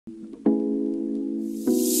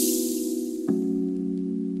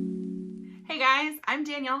guys, I'm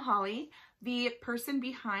Danielle Hawley, the person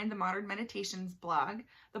behind the Modern Meditations blog,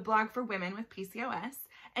 the blog for women with PCOS.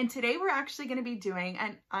 And today we're actually going to be doing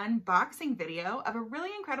an unboxing video of a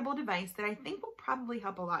really incredible device that I think will probably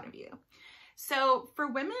help a lot of you. So for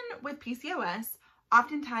women with PCOS,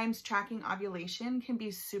 oftentimes tracking ovulation can be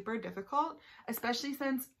super difficult, especially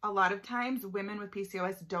since a lot of times women with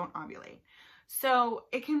PCOS don't ovulate. So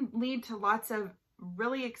it can lead to lots of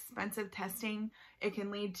really expensive testing. It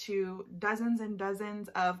can lead to dozens and dozens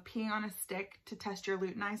of peeing on a stick to test your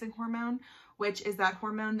luteinizing hormone, which is that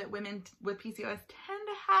hormone that women with PCOS tend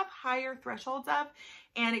to have higher thresholds of,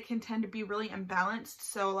 and it can tend to be really imbalanced.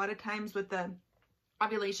 So a lot of times with the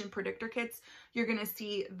ovulation predictor kits, you're going to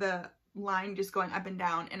see the line just going up and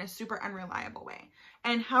down in a super unreliable way.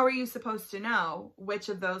 And how are you supposed to know which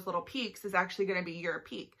of those little peaks is actually going to be your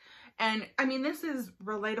peak? And I mean, this is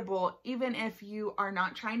relatable even if you are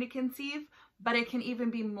not trying to conceive, but it can even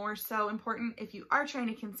be more so important if you are trying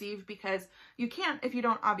to conceive, because you can't if you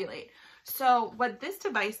don't ovulate. So what this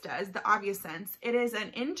device does, the Ovusense, it is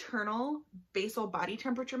an internal basal body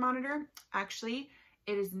temperature monitor. Actually,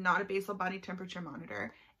 it is not a basal body temperature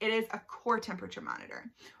monitor. It is a core temperature monitor,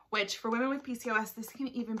 which for women with PCOS, this can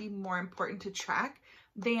even be more important to track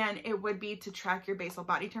than it would be to track your basal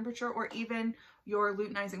body temperature or even your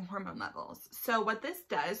luteinizing hormone levels. So what this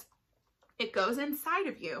does, it goes inside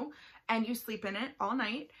of you and you sleep in it all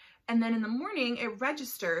night. And then in the morning, it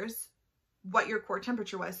registers what your core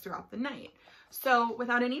temperature was throughout the night. So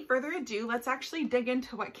without any further ado, let's actually dig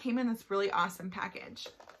into what came in this really awesome package.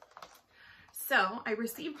 So I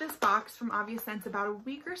received this box from Ovusense about a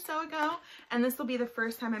week or so ago, and this will be the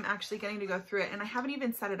first time I'm actually getting to go through it. And I haven't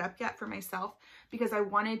even set it up yet for myself because I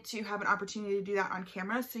wanted to have an opportunity to do that on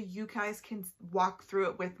camera so you guys can walk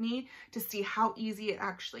through it with me to see how easy it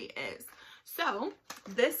actually is. So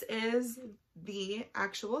this is the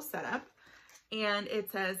actual setup, and it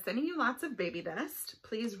says, "Sending you lots of baby dust.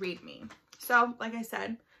 Please read me." So like I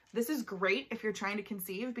said, this is great if you're trying to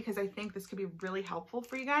conceive because I think this could be really helpful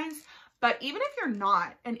for you guys. But even if you're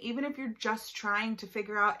not, and even if you're just trying to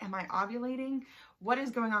figure out, am I ovulating? What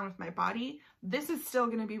is going on with my body? This is still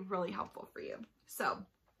going to be really helpful for you. So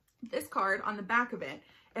this card on the back of it,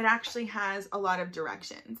 it actually has a lot of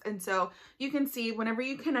directions. And so you can see whenever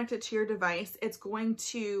you connect it to your device, it's going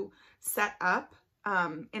to set up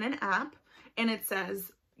in an app, and it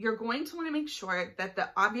says, you're going to want to make sure that the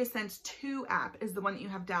Ovusense 2 app is the one that you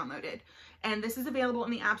have downloaded. And this is available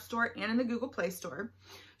in the App Store and in the Google Play Store.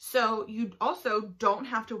 So you also don't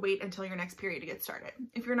have to wait until your next period to get started.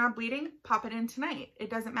 If you're not bleeding, pop it in tonight. It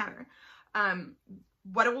doesn't matter.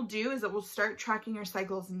 What it will do is it will start tracking your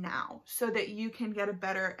cycles now so that you can get a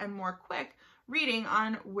better and more quick reading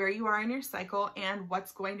on where you are in your cycle and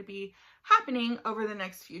what's going to be happening over the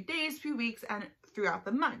next few days, few weeks, and throughout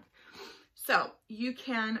the month. So you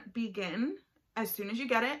can begin as soon as you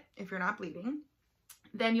get it if you're not bleeding.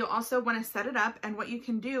 Then you'll also want to set it up, and what you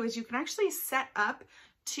can do is you can actually set up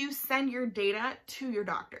to send your data to your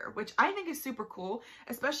doctor, which I think is super cool,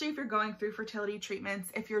 especially if you're going through fertility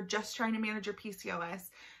treatments. If you're just trying to manage your PCOS,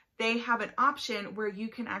 they have an option where you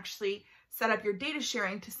can actually set up your data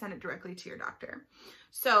sharing to send it directly to your doctor.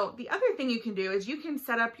 So the other thing you can do is you can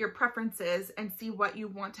set up your preferences and see what you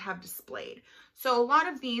want to have displayed. So a lot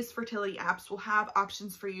of these fertility apps will have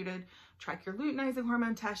options for you to track your luteinizing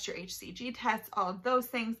hormone test, your HCG tests, all of those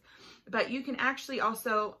things. But you can actually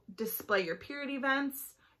also display your period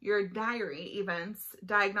events, your diary events,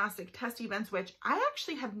 diagnostic test events, which I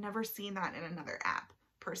actually have never seen that in another app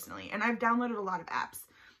personally. And I've downloaded a lot of apps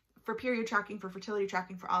for period tracking, for fertility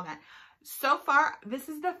tracking, for all that. So far, this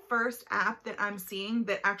is the first app that I'm seeing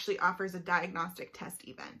that actually offers a diagnostic test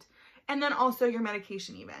event. And then also your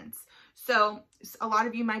medication events. So a lot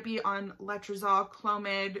of you might be on letrozole,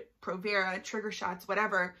 Clomid, Provera, trigger shots,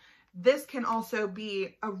 whatever. This can also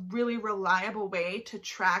be a really reliable way to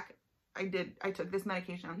track, I took this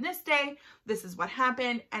medication on this day, this is what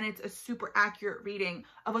happened, and it's a super accurate reading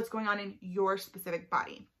of what's going on in your specific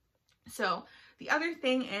body. So the other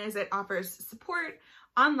thing is it offers support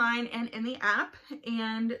online and in the app.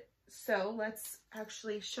 And so let's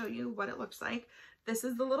actually show you what it looks like. This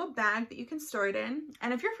is the little bag that you can store it in.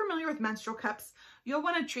 And if you're familiar with menstrual cups, you'll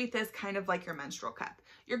want to treat this kind of like your menstrual cup.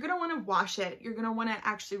 You're going to want to wash it. You're going to want to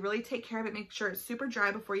actually really take care of it, make sure it's super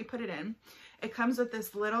dry before you put it in. It comes with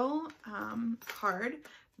this little card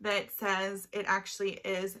that says it actually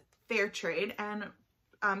is fair trade and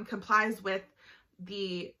complies with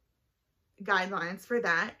the guidelines for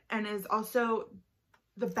that, and is also,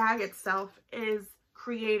 the bag itself is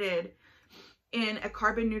created in a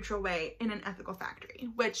carbon neutral way in an ethical factory,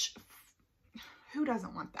 which who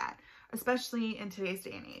doesn't want that? especially in today's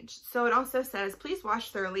day and age. So it also says, please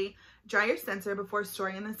wash thoroughly, dry your sensor before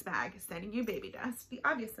storing in this bag, sending you baby dust, the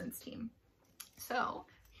Ovusense team. So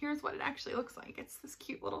here's what it actually looks like. It's this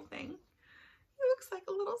cute little thing. It looks like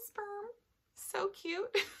a little sperm. So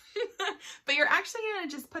cute. But you're actually going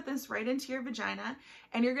to just put this right into your vagina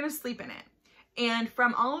and you're going to sleep in it. And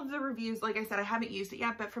from all of the reviews, like I said, I haven't used it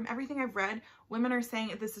yet, but from everything I've read, women are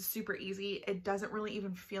saying this is super easy. It doesn't really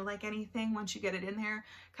even feel like anything once you get it in there,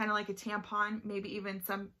 kind of like a tampon. Maybe even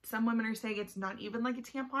some women are saying it's not even like a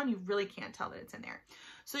tampon. You really can't tell that it's in there.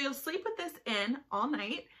 So you'll sleep with this in all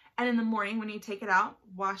night. And in the morning, when you take it out,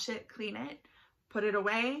 wash it, clean it, put it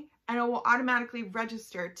away, and it will automatically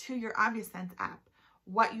register to your Ovusense app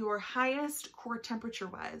what your highest core temperature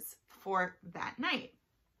was for that night.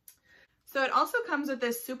 So it also comes with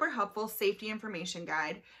this super helpful safety information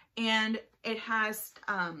guide, and it has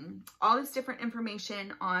all this different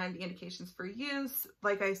information on the indications for use,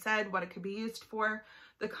 like I said, what it could be used for,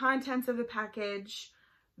 the contents of the package,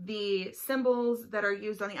 the symbols that are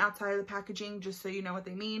used on the outside of the packaging, just so you know what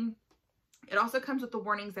they mean. It also comes with the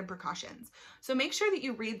warnings and precautions. So make sure that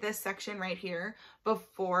you read this section right here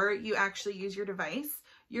before you actually use your device.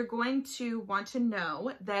 You're going to want to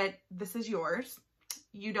know that this is yours.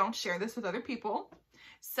 You don't share this with other people.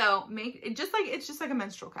 So it's just like a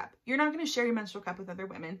menstrual cup. You're not going to share your menstrual cup with other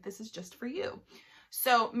women. This is just for you.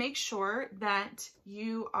 So make sure that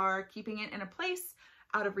you are keeping it in a place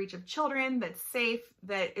out of reach of children, that's safe,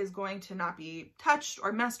 that is going to not be touched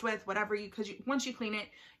or messed with, whatever, because once you clean it,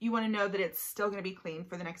 you want to know that it's still going to be clean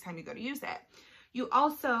for the next time you go to use it. You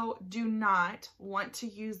also do not want to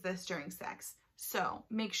use this during sex. So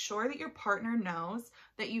make sure that your partner knows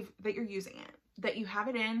that you're using it, that you have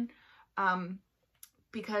it in,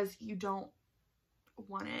 because you don't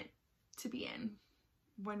want it to be in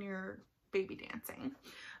when you're baby dancing.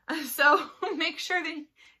 So make sure that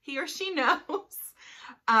he or she knows.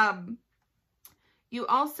 You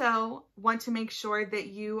also want to make sure that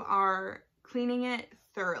you are cleaning it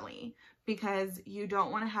thoroughly, because you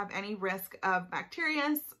don't want to have any risk of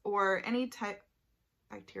bacteria or any type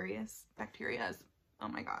bacterias. Oh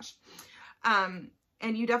my gosh. And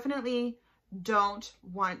you definitely don't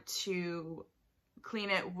want to clean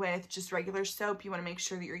it with just regular soap. You want to make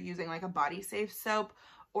sure that you're using like a body safe soap,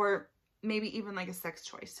 or maybe even like a sex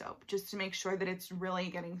choice soap, just to make sure that it's really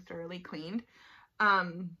getting thoroughly cleaned.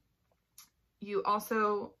 You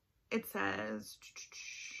also, it says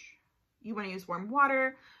you want to use warm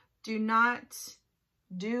water. Do not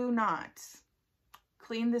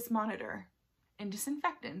clean this monitor in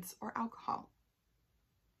disinfectants or alcohol.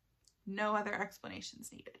 No other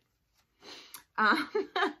explanations needed.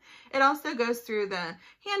 It also goes through the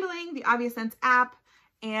handling, the Ovusense app,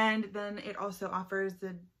 and then it also offers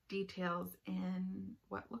the details in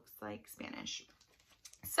what looks like Spanish.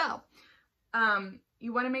 So,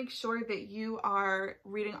 you want to make sure that you are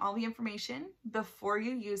reading all the information before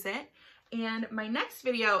you use it. And my next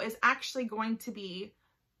video is actually going to be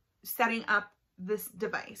setting up this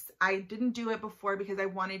device. I didn't do it before because I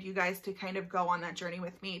wanted you guys to kind of go on that journey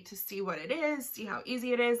with me to see what it is, see how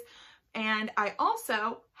easy it is. And I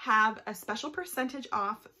also have a special percentage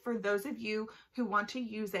off for those of you who want to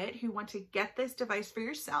use it, who want to get this device for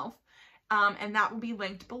yourself. And that will be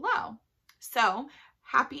linked below. So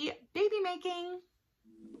happy baby making.